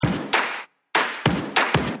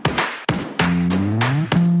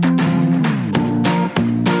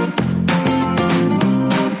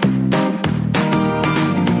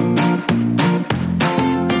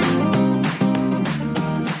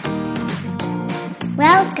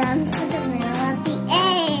Welcome to the middle of the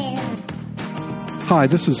air. Hi,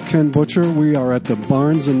 this is Ken Butcher. We are at the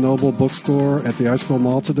Barnes & Noble bookstore at the Iceville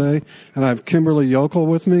Mall today, and I have Kimberley Jochl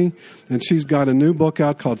with me, and she's got a new book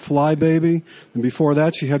out called Fly Baby, and before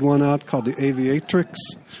that she had one out called The Aviatrix.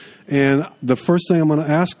 And the first thing I'm going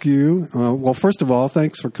to ask you, well, first of all,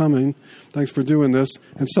 thanks for coming. Thanks for doing this.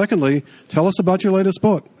 And secondly, tell us about your latest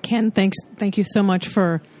book. Ken, thank you so much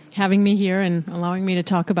for having me here and allowing me to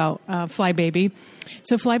talk about Fly Baby.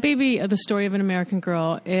 So Fly Baby, The Story of an American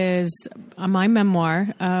Girl, is my memoir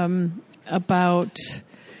about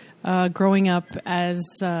growing up as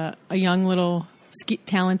a young little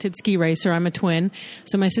talented ski racer. I'm a twin.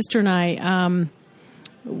 So my sister and I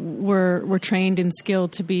were trained and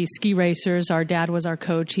skilled to be ski racers. Our dad was our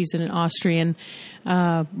coach. He's an Austrian,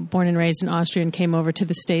 born and raised in Austria, and came over to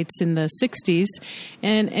the States in the 60s.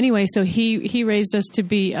 And anyway, so he raised us to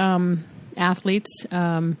be athletes,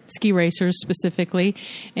 ski racers specifically,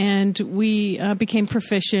 and we became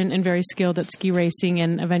proficient and very skilled at ski racing,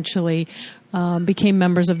 and eventually became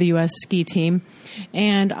members of the U.S. ski team.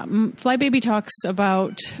 And Fly Baby talks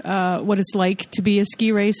about what it's like to be a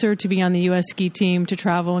ski racer, to be on the U.S. ski team, to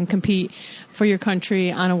travel and compete for your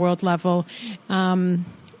country on a world level.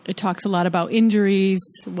 It talks a lot about injuries,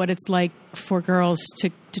 what it's like for girls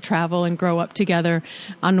to travel and grow up together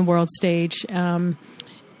on the world stage.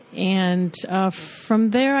 And from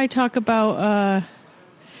there, I talk about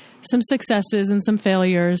some successes and some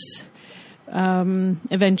failures.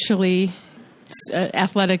 Eventually,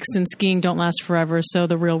 athletics and skiing don't last forever, so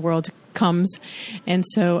the real world comes. And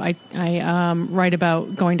so I write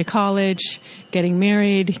about going to college, getting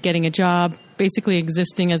married, getting a job, basically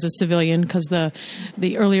existing as a civilian, because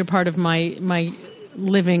the earlier part of my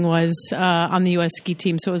living was on the U.S. ski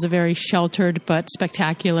team, so it was a very sheltered but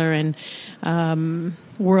spectacular and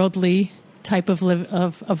worldly type of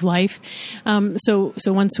life. So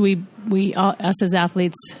once we us as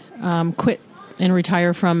athletes quit and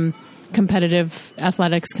retire from competitive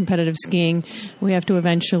athletics, competitive skiing, we have to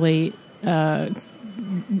eventually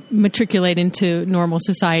matriculate into normal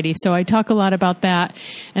society. So I talk a lot about that,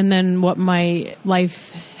 and then what my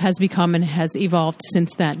life has become and has evolved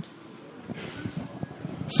since then.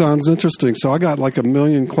 Sounds interesting. So I got like a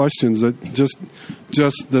million questions that just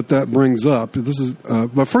that brings up. This is,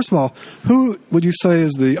 but first of all, who would you say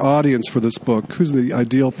is the audience for this book? Who's the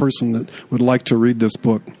ideal person that would like to read this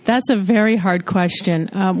book? That's a very hard question.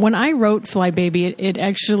 When I wrote Fly Baby, it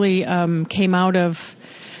actually came out of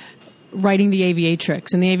writing The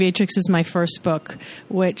Aviatrix, and The Aviatrix is my first book,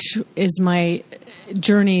 which is my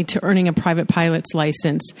journey to earning a private pilot's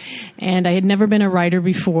license. And I had never been a writer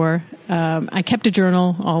before. I kept a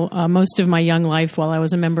journal most of my young life while I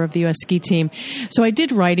was a member of the U.S. ski team. So I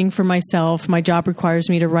did writing for myself. My job requires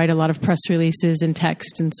me to write a lot of press releases and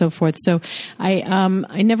text and so forth. So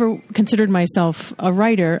I never considered myself a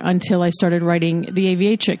writer until I started writing The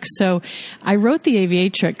Aviatrix. So I wrote The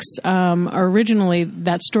Aviatrix. Originally,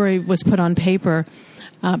 that story was put on paper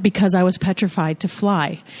because I was petrified to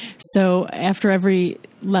fly. So after every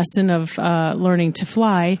lesson of learning to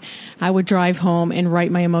fly, I would drive home and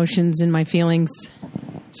write my emotions and my feelings.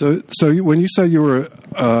 So when you say you were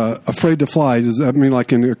afraid to fly, does that mean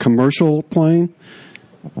like in a commercial plane?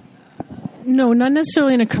 No, not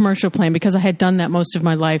necessarily in a commercial plane, because I had done that most of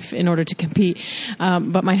my life in order to compete.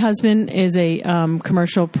 But my husband is a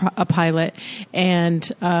commercial pilot,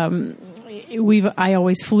 and I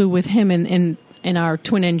always flew with him in our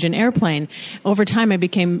twin-engine airplane. Over time, I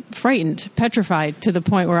became frightened, petrified, to the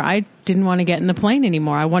point where I didn't want to get in the plane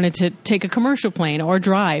anymore. I wanted to take a commercial plane or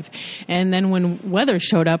drive. And then when weather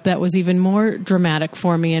showed up, that was even more dramatic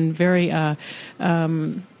for me and very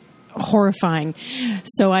horrifying.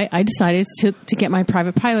 So I decided to get my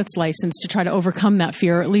private pilot's license to try to overcome that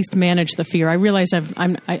fear, or at least manage the fear. I realize I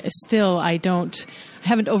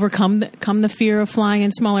haven't overcome the fear of flying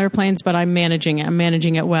in small airplanes, but I'm managing it. I'm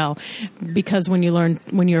managing it well, because when you're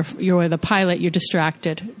the pilot, you're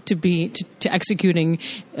distracted to executing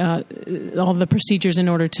all the procedures in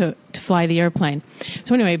order to fly the airplane.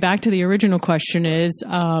 So anyway, back to the original question is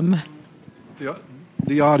the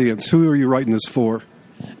audience. Who are you writing this for?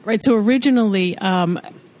 Right. So originally,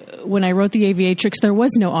 when I wrote The Aviatrix, there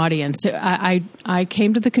was no audience. I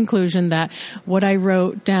came to the conclusion that what I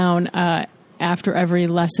wrote down after every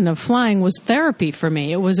lesson of flying was therapy for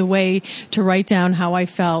me. It was a way to write down how I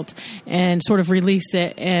felt and sort of release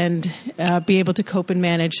it and be able to cope and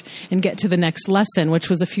manage and get to the next lesson,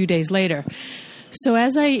 which was a few days later. So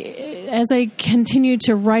as I continued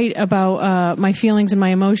to write about my feelings and my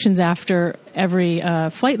emotions after every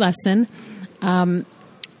flight lesson,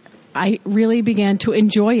 I really began to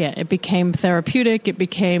enjoy it. It became therapeutic. It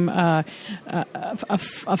became a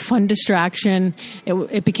fun distraction.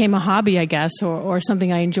 It became a hobby, I guess, or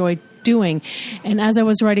something I enjoyed doing. And as I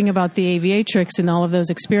was writing about the aviatrix and all of those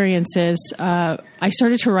experiences, I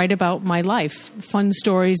started to write about my life, fun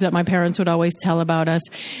stories that my parents would always tell about us.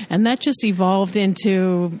 And that just evolved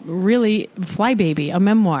into really Flybaby, a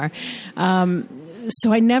memoir.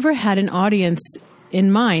 So I never had an audience in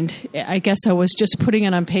mind. I guess I was just putting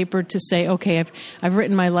it on paper to say, okay, I've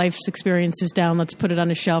written my life's experiences down. Let's put it on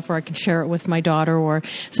a shelf where I can share it with my daughter or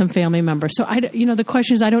some family member. So the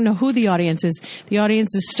question is, I don't know who the audience is. The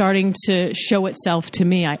audience is starting to show itself to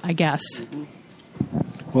me, I guess.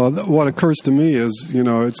 Well, what occurs to me is,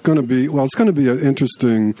 it's going to be an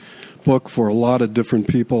interesting book for a lot of different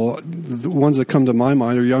people. The ones that come to my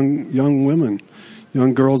mind are young women,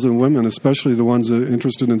 young girls and women, especially the ones that are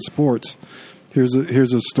interested in sports. Here's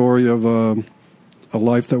a story of a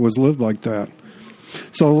life that was lived like that.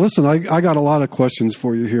 So listen, I got a lot of questions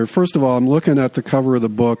for you here. First of all, I'm looking at the cover of the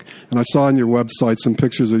book, and I saw on your website some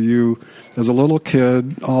pictures of you as a little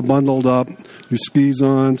kid, all bundled up, your skis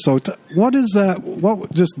on. So what is that?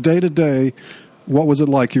 What, just day to day, what was it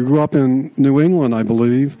like? You grew up in New England, I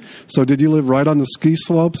believe. So did you live right on the ski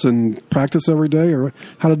slopes and practice every day, or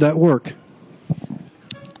how did that work?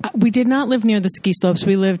 We did not live near the ski slopes.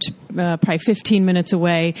 We lived probably 15 minutes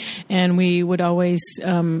away, and we would always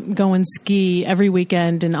go and ski every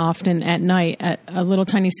weekend and often at night at a little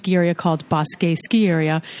tiny ski area called Bosque Ski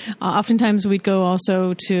Area. Oftentimes we'd go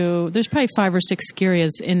also there's probably 5 or 6 ski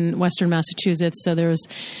areas in western Massachusetts. So there's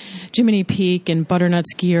Jiminy Peak and Butternut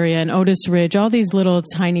Ski Area and Otis Ridge, all these little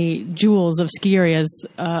tiny jewels of ski areas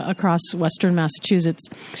across western Massachusetts.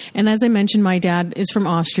 And as I mentioned, my dad is from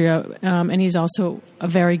Austria, and he's also a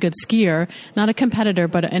very good skier, not a competitor,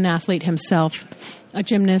 but an athlete himself, a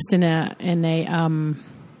gymnast and a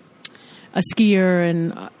skier,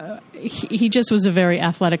 and he just was a very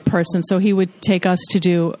athletic person. So he would take us to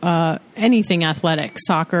do anything athletic,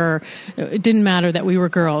 soccer. It didn't matter that we were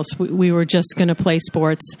girls; we were just going to play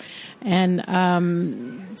sports, and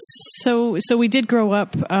so we did grow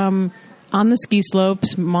up. On the ski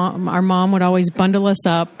slopes. Our mom would always bundle us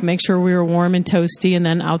up, make sure we were warm and toasty, and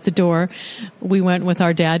then out the door we went with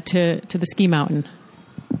our dad to the ski mountain.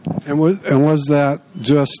 And was that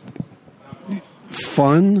just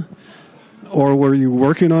fun, or were you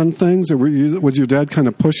working on things, or was your dad kind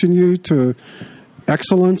of pushing you to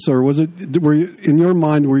excellence, or were you, in your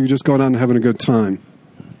mind, were you just going out and having a good time?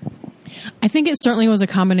 I think it certainly was a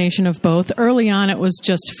combination of both. Early on, it was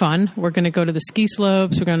just fun. We're going to go to the ski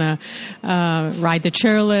slopes. We're going to ride the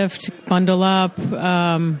chairlift, bundle up,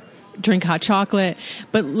 drink hot chocolate.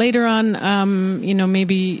 But later on,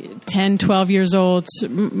 maybe 10, 12 years old,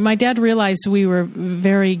 my dad realized we were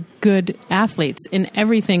very good athletes in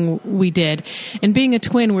everything we did. And being a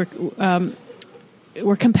twin,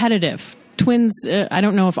 we're competitive. Twins, I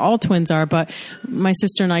don't know if all twins are, but my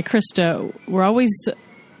sister and I, Krista, we're always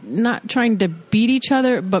not trying to beat each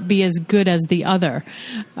other, but be as good as the other.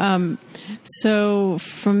 So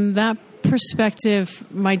from that perspective,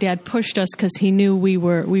 my dad pushed us because he knew we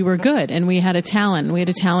were good and we had a talent. We had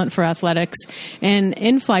a talent for athletics. And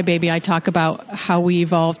in Flybaby, I talk about how we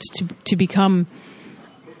evolved to become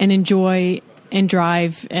and enjoy and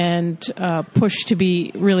drive and push to be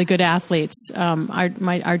really good athletes.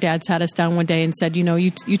 Our dad sat us down one day and said,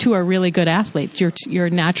 you two are really good athletes. You're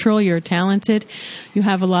natural, you're talented, you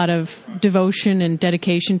have a lot of devotion and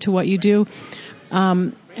dedication to what you do,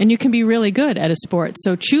 and you can be really good at a sport.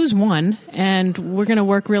 So choose one, and we're going to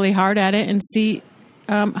work really hard at it and see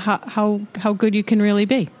how good you can really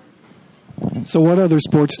be. So what other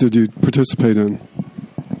sports did you participate in?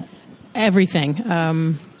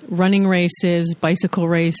 Everything. Running races, bicycle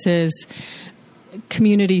races,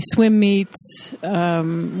 community swim meets.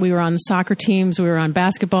 We were on soccer teams. We were on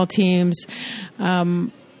basketball teams.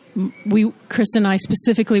 Krista and I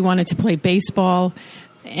specifically wanted to play baseball,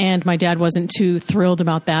 and my dad wasn't too thrilled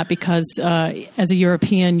about that because as a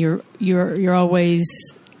European, you're always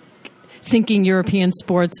thinking European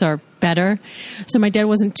sports are better. So my dad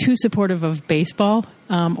wasn't too supportive of baseball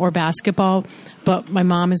or basketball, but my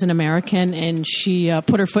mom is an American, and she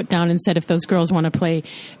put her foot down and said if those girls want to play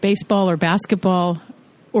baseball or basketball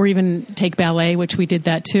or even take ballet, which we did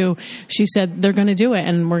that too, she said they're going to do it,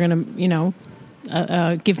 and we're going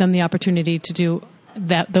to give them the opportunity to do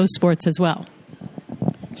those sports as well.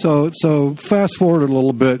 So fast forward a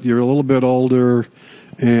little bit. You're a little bit older,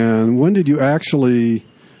 and when did you actually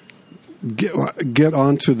get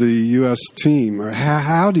onto the U.S. team? Or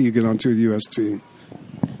how do you get onto the U.S. team?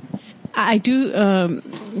 I do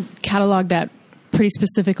catalog that pretty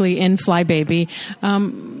specifically in Flybaby.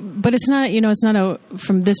 but it's not, it's not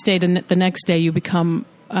from this day to the next day you become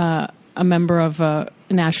a member of a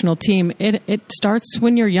national team. It starts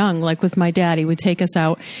when you're young, like with my dad. He would take us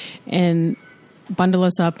out and bundle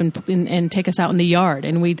us up and take us out in the yard,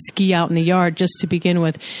 and we'd ski out in the yard just to begin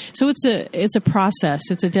with. So it's a process.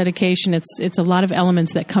 It's a dedication. It's a lot of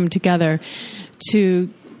elements that come together to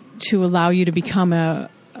allow you to become a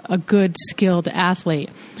good, skilled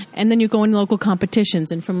athlete. And then you go in local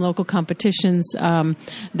competitions, and from local competitions,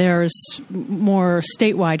 there's more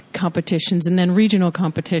statewide competitions, and then regional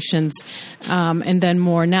competitions, and then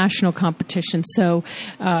more national competitions. So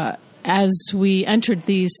as we entered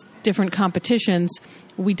these different competitions,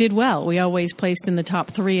 we did well. We always placed in the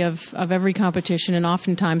top 3 of every competition, and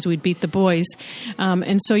oftentimes we'd beat the boys.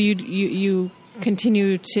 And so you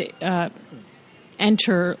continue to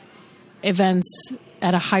enter events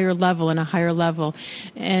at a higher level and a higher level.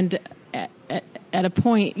 And at a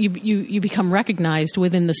point, you become recognized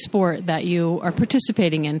within the sport that you are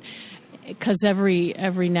participating in, because every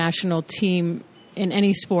national team in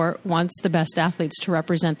any sport wants the best athletes to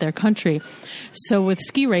represent their country. So with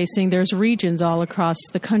ski racing, there's regions all across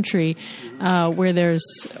the country where there's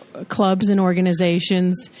clubs and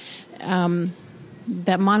organizations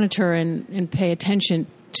that monitor and pay attention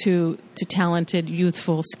to talented,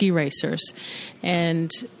 youthful ski racers.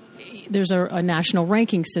 And there's a national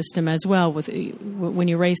ranking system as well. When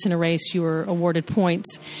you race in a race, you are awarded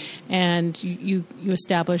points, and you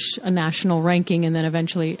establish a national ranking and then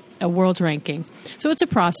eventually a world ranking. So it's a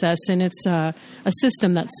process, and it's a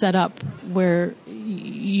system that's set up where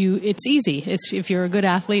it's easy. If you're a good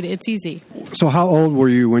athlete, it's easy. So how old were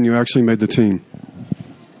you when you actually made the team?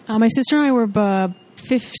 My sister and I were about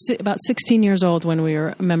 16 years old when we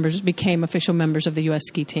became official members of the U.S.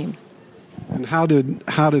 ski team. And how did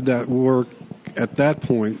that work at that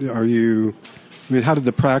point? How did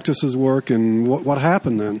the practices work, and what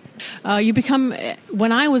happened then?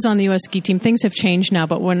 When I was on the U.S. ski team, things have changed now,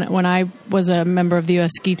 but when I was a member of the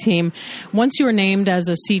U.S. ski team, once you were named as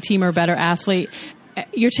a C team or better athlete,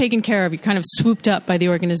 you're taken care of. You're kind of swooped up by the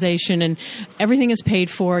organization, and everything is paid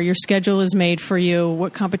for. Your schedule is made for you.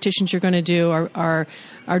 What competitions you're going to do are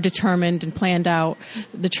determined and planned out.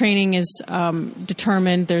 The training is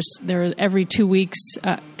determined. There every 2 weeks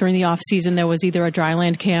during the off season there was either a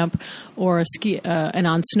dryland camp or an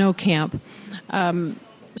on snow camp. So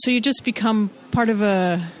you just become part of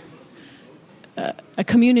a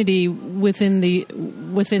community within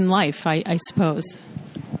life, I suppose.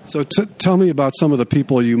 So tell me about some of the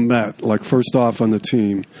people you met, like first off on the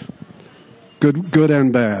team, good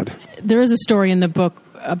and bad. There is a story in the book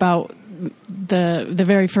about the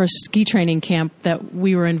very first ski training camp that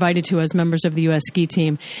we were invited to as members of the U.S. ski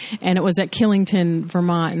team. And it was at Killington,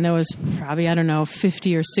 Vermont, and there was probably,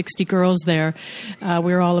 50 or 60 girls there.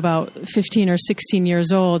 We were all about 15 or 16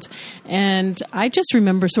 years old. And I just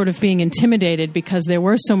remember sort of being intimidated because there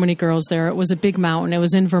were so many girls there. It was a big mountain. It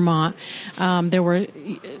was in Vermont. There were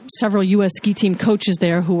several U.S. ski team coaches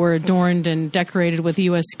there who were adorned and decorated with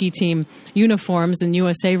U.S. ski team uniforms and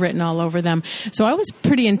USA written all over them. So I was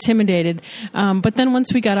pretty intimidated. But then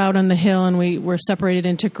once we got out on the hill and we were separated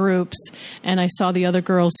into groups, and I saw the other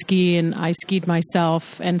girls ski and I skied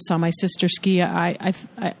myself and saw my sister ski,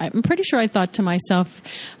 I'm pretty sure I thought to myself,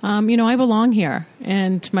 I belong here,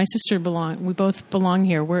 and my sister we both belong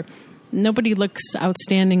here. Nobody looks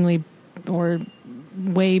outstandingly or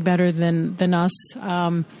way better than us.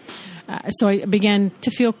 So I began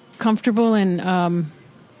to feel comfortable and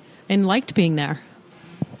liked being there.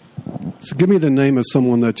 So give me the name of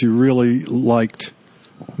someone that you really liked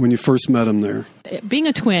when you first met him there. Being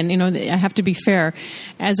a twin, I have to be fair.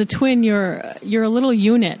 As a twin, you're a little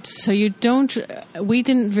unit, so we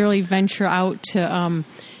didn't really venture out to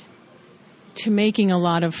making a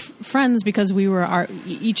lot of friends because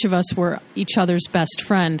each of us were each other's best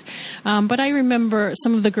friend. But I remember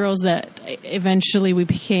some of the girls that eventually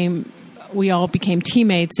we all became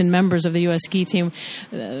teammates and members of the U.S. ski team.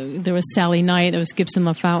 There was Sally Knight, there was Gibson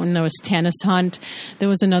LaFountain, there was Tanis Hunt. There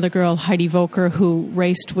was another girl, Heidi Volker, who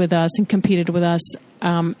raced with us and competed with us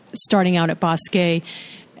starting out at Bosquet,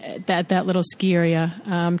 that little ski area.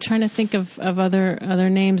 I'm trying to think of other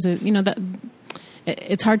names.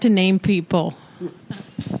 It's hard to name people.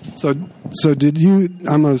 So did you,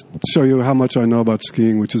 I'm going to show you how much I know about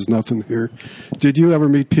skiing, which is nothing here. Did you ever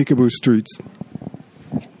meet Peekaboo Streets?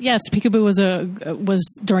 Yes, Peekaboo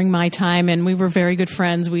was during my time, and we were very good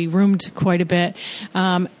friends. We roomed quite a bit.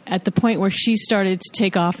 At the point where she started to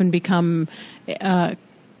take off and become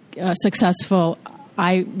successful,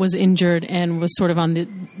 I was injured and was sort of on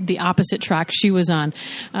the opposite track she was on.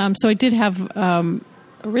 So I did have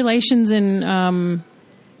relations and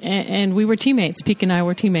and we were teammates. Pete and I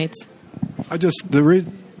were teammates.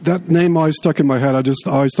 That name always stuck in my head. I just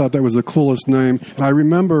always thought that was the coolest name. And I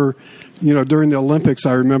remember, during the Olympics,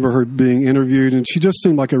 I remember her being interviewed, and she just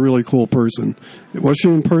seemed like a really cool person. Was she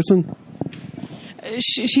in person?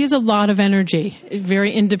 She has a lot of energy. A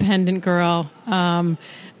very independent girl, and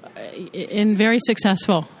very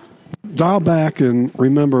successful. Dial back and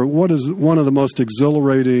remember, what is one of the most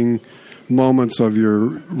exhilarating moments of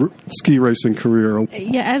your ski racing career?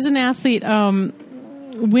 Yeah, as an athlete,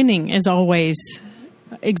 winning is always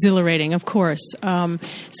exhilarating, of course.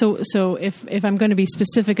 So if I'm going to be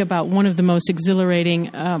specific about one of the most exhilarating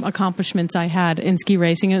accomplishments I had in ski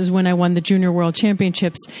racing, it was when I won the Junior World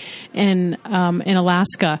Championships in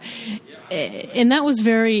Alaska. And that was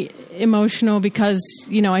very emotional because,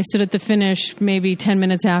 I stood at the finish maybe 10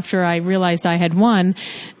 minutes after I realized I had won,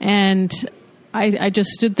 and I just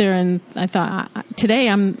stood there and I thought, today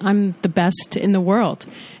I'm the best in the world,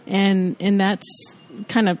 and that's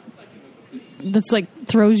like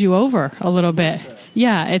throws you over a little bit.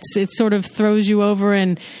 Yeah, it sort of throws you over,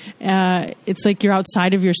 and it's like you're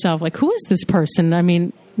outside of yourself. Like, who is this person? I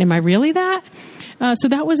mean, am I really that? So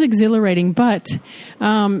that was exhilarating, but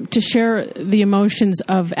to share the emotions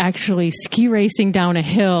of actually ski racing down a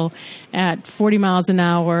hill at 40 miles an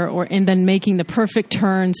hour, and then making the perfect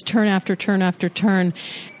turns, turn after turn after turn,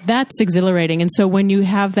 that's exhilarating. And so when you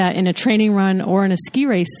have that in a training run or in a ski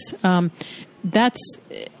race, that's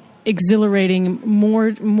exhilarating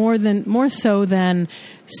more so than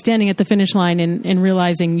standing at the finish line and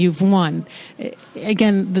realizing you've won.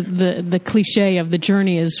 Again, the cliche of the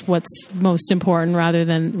journey is what's most important rather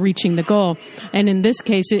than reaching the goal. And in this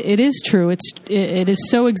case, it is true. It is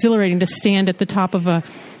so exhilarating to stand at the top of a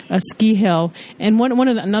ski hill. And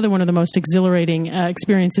another one of the most exhilarating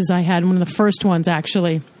experiences I had, one of the first ones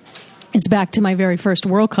actually, is back to my very first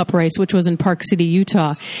World Cup race, which was in Park City,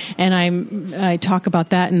 Utah, and I talk about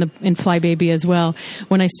that in Flybaby as well.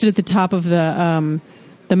 When I stood at the top of the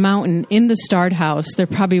mountain in the start house, there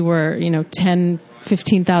probably were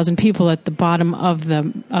 15,000 people at the bottom of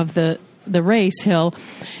the race hill,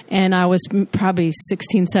 and I was probably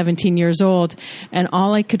 16, 17 years old, and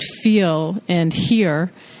all I could feel and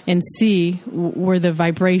hear and see were the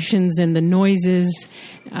vibrations and the noises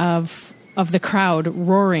of the crowd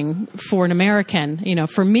roaring for an American,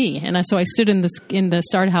 for me. And so I stood in the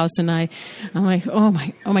start house, and I'm like, oh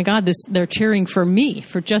my God, they're cheering for me,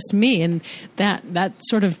 for just me. And that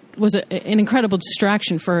sort of was an incredible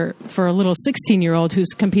distraction for a little 16-year-old who's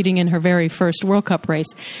competing in her very first World Cup race.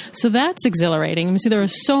 So that's exhilarating. I mean, there are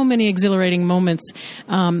so many exhilarating moments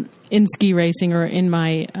in ski racing or in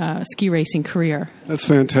my ski racing career. That's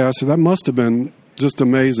fantastic. That must have been just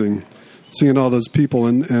amazing, seeing all those people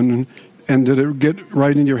and did it get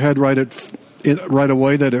right in your head right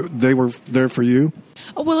away that they were there for you?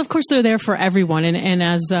 Oh, well, of course they're there for everyone. And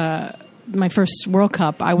as my first World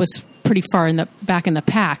Cup, I was pretty far back in the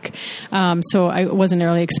pack, so I wasn't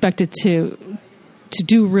really expected to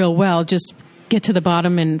do real well. Just get to the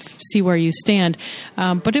bottom and see where you stand.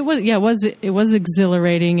 But it was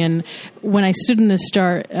exhilarating. And when I stood in the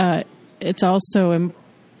start, it's also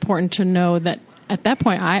important to know that at that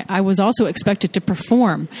point, I was also expected to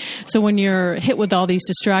perform. So when you're hit with all these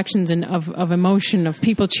distractions and of emotion, of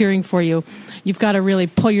people cheering for you, you've got to really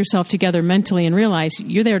pull yourself together mentally and realize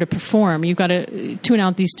you're there to perform. You've got to tune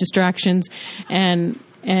out these distractions and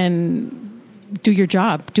do your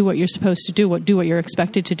job, do what you're supposed to do, do what you're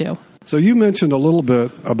expected to do. So you mentioned a little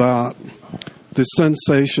bit about the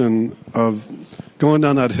sensation of going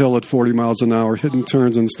down that hill at 40 miles an hour, hitting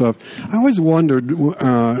turns and stuff. I always wondered,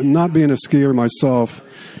 not being a skier myself,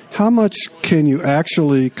 how much can you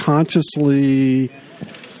actually consciously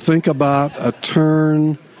think about a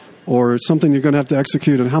turn or something you're going to have to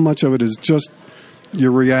execute, and how much of it is just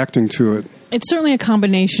you're reacting to it? It's certainly a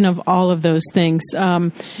combination of all of those things.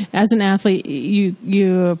 As an athlete,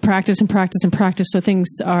 you practice and practice and practice, so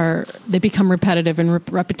they become repetitive,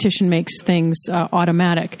 and repetition makes things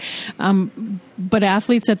automatic. But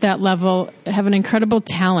athletes at that level have an incredible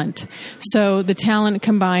talent. So the talent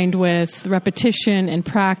combined with repetition and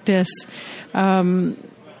practice, some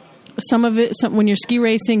of it, when you're ski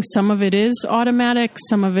racing, some of it is automatic,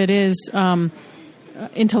 some of it is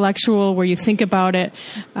intellectual, where you think about it.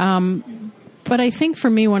 But I think for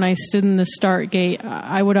me, when I stood in the start gate,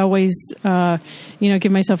 I would always,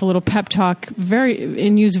 give myself a little pep talk,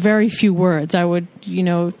 and use very few words. I would,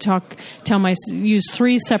 use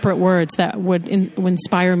 3 separate words that would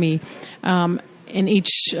inspire me in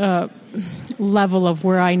each level of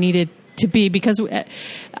where I needed to be, because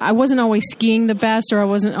I wasn't always skiing the best, or I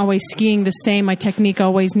wasn't always skiing the same. My technique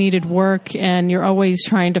always needed work, and you're always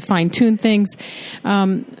trying to fine-tune things.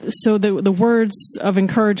 So the words of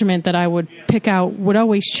encouragement that I would pick out would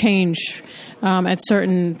always change at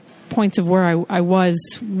certain points of where I was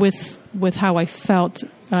with how I felt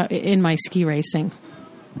in my ski racing.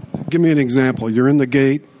 Give me an example. You're in the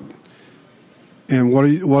gate, and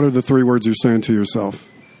what are the 3 words you're saying to yourself?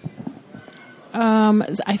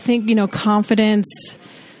 I think, confidence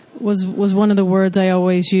was one of the words I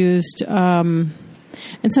always used. And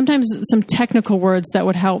sometimes some technical words that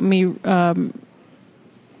would help me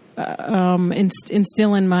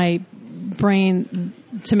instill in my brain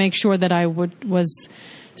to make sure that I was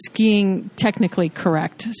skiing technically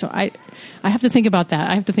correct. So I have to think about that.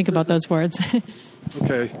 I have to think about those words.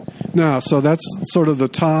 Okay. Now, so that's sort of the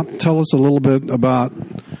top. Tell us a little bit about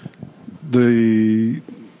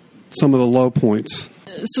some of the low points.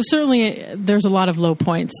 So certainly there's a lot of low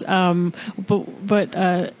points,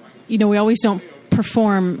 but we always don't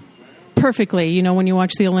perform perfectly. When you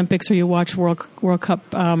watch the Olympics or you watch World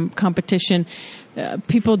Cup competition,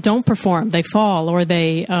 people don't perform. They fall, or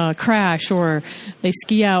they crash, or they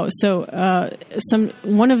ski out. So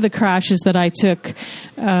one of the crashes that I took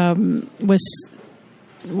was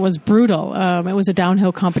brutal. It was a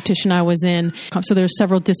downhill competition I was in. So there's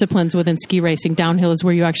several disciplines within ski racing. Downhill is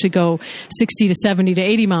where you actually go 60 to 70 to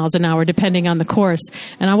 80 miles an hour, depending on the course.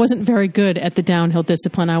 And I wasn't very good at the downhill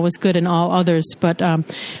discipline. I was good in all others. But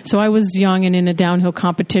so I was young and in a downhill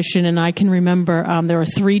competition, and I can remember there were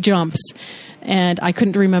 3 jumps. And I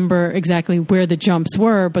couldn't remember exactly where the jumps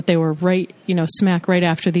were, but they were right, smack right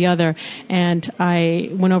after the other. And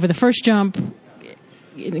I went over the first jump,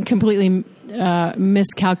 completely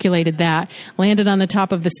miscalculated that, landed on the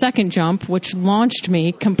top of the second jump, which launched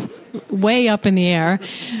me way up in the air,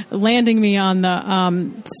 landing me on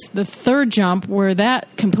the third jump, where that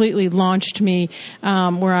completely launched me,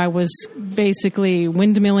 where I was basically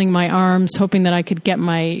windmilling my arms, hoping that I could get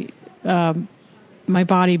my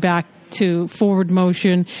body back to forward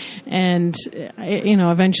motion, and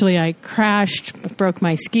eventually I crashed, broke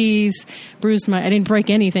my skis, I didn't break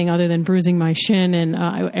anything other than bruising my shin, and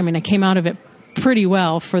I came out of it pretty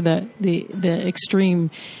well for the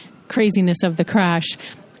extreme craziness of the crash.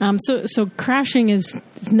 So crashing is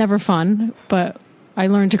never fun, but I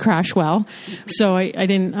learned to crash well. So I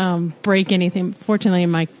didn't break anything. Fortunately,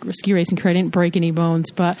 in my ski racing career, I didn't break any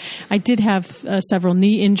bones, but I did have several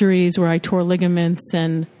knee injuries where I tore ligaments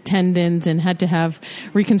and tendons and had to have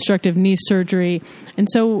reconstructive knee surgery. And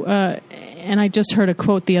so, and I just heard a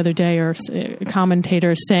quote the other day, or a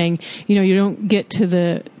commentator saying, you don't get to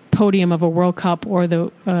the podium of a World Cup or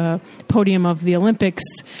the podium of the Olympics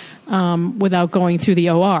without going through the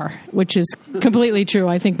OR, which is completely true.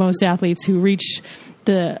 I think most athletes who reach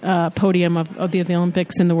the podium of the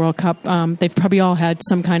Olympics and the World Cup, they've probably all had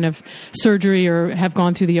some kind of surgery or have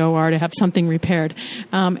gone through the OR to have something repaired.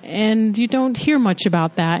 And you don't hear much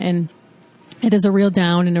about that. And it is a real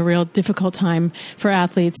down and a real difficult time for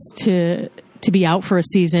athletes to be out for a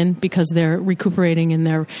season because they're recuperating and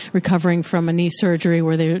they're recovering from a knee surgery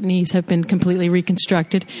where their knees have been completely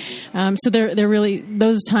reconstructed. So they're really,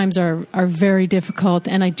 those times are very difficult.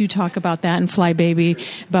 And I do talk about that in Fly Baby,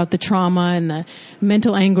 about the trauma and the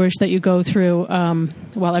mental anguish that you go through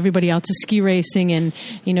while everybody else is ski racing, and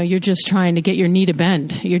you're just trying to get your knee to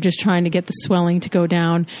bend. You're just trying to get the swelling to go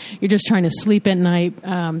down. You're just trying to sleep at night.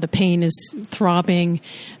 The pain is throbbing.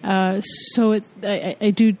 So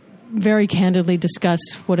I do very candidly discuss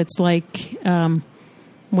what it's like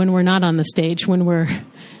when we're not on the stage, when we're,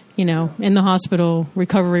 in the hospital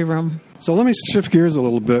recovery room. So let me shift gears a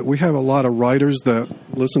little bit. We have a lot of writers that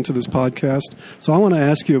listen to this podcast. So I want to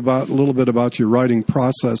ask you a little bit about your writing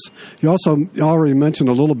process. You already mentioned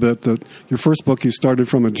a little bit that your first book you started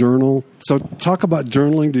from a journal. So talk about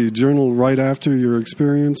journaling. Do you journal right after your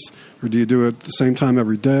experience, or do you do it at the same time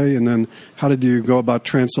every day? And then how did you go about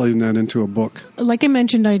translating that into a book? Like I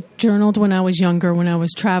mentioned, I journaled when I was younger, when I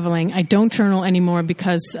was traveling. I don't journal anymore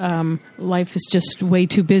because life is just way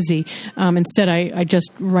too busy. Instead, I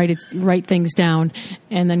just write things down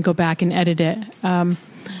and then go back and edit it.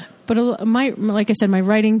 But like I said, my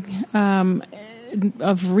writing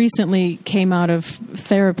of recently came out of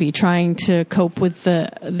therapy, trying to cope with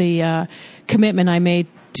the commitment I made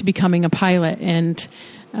to becoming a pilot and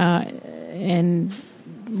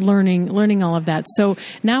learning all of that. So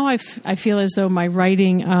now I feel as though my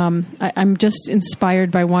writing, I'm just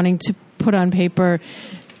inspired by wanting to put on paper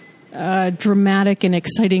dramatic and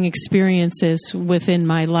exciting experiences within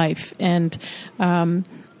my life. And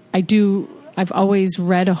I've always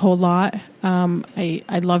read a whole lot.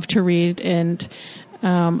 I love to read, and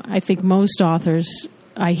I think most authors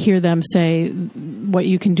I hear them say what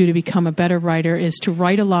you can do to become a better writer is to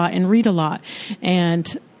write a lot and read a lot.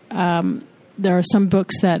 And there are some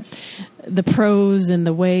books that the prose and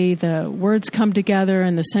the way the words come together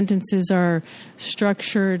and the sentences are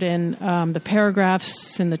structured and the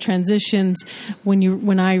paragraphs and the transitions.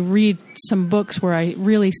 When I read some books where I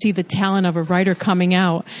really see the talent of a writer coming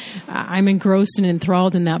out, I'm engrossed and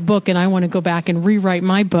enthralled in that book, and I want to go back and rewrite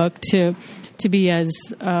my book to be as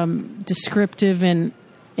descriptive and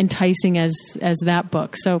enticing as that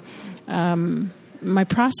book. So my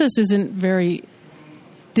process isn't very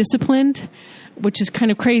disciplined, which is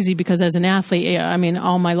kind of crazy because as an athlete, I mean,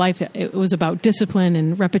 all my life it was about discipline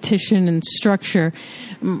and repetition and structure.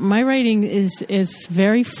 My writing is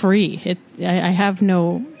very free. I have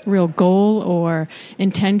no real goal or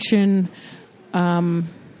intention,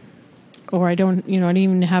 or I don't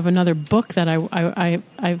even have another book that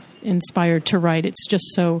I've inspired to write. It's just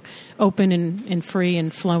so open and free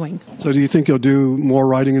and flowing. So do you think you'll do more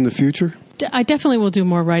writing in the future? I definitely will do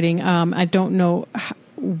more writing. I don't know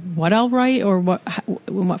what I'll write or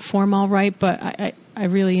what form I'll write, but I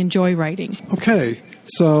really enjoy writing. Okay.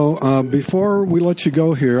 So before we let you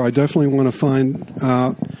go here, I definitely want to find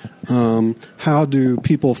out how do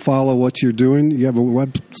people follow what you're doing? You have a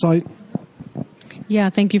website? Yeah,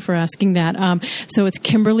 thank you for asking that. So it's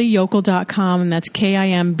KimberleyJochl.com, and that's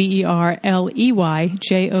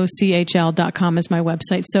KimberleyJochl.com is my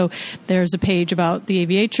website. So there's a page about the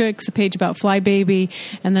Aviatrix, a page about Flybaby,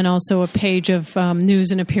 and then also a page of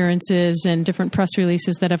news and appearances and different press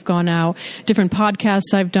releases that have gone out, different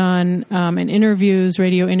podcasts I've done, and interviews,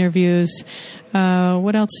 radio interviews.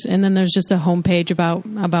 What else? And then there's just a homepage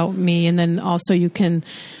about me, and then also you can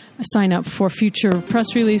sign up for future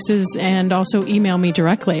press releases and also email me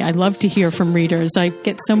directly. I love to hear from readers. I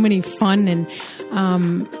get so many fun and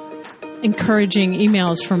encouraging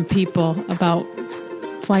emails from people about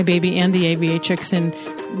Flybaby and the Aviatrix, and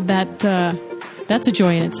that's a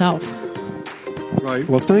joy in itself. Right.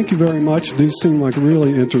 Well, thank you very much. These seem like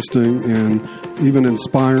really interesting and even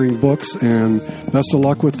inspiring books, and best of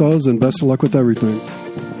luck with those, and best of luck with everything.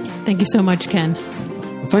 Thank you so much, Ken.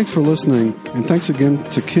 Thanks for listening, and thanks again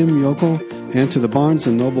to Kim Jochl and to the Barnes &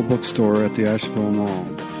 Noble bookstore at the Asheville Mall.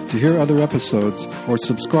 To hear other episodes or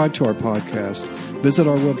subscribe to our podcast, visit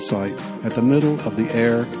our website at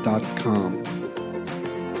themiddleoftheair.com.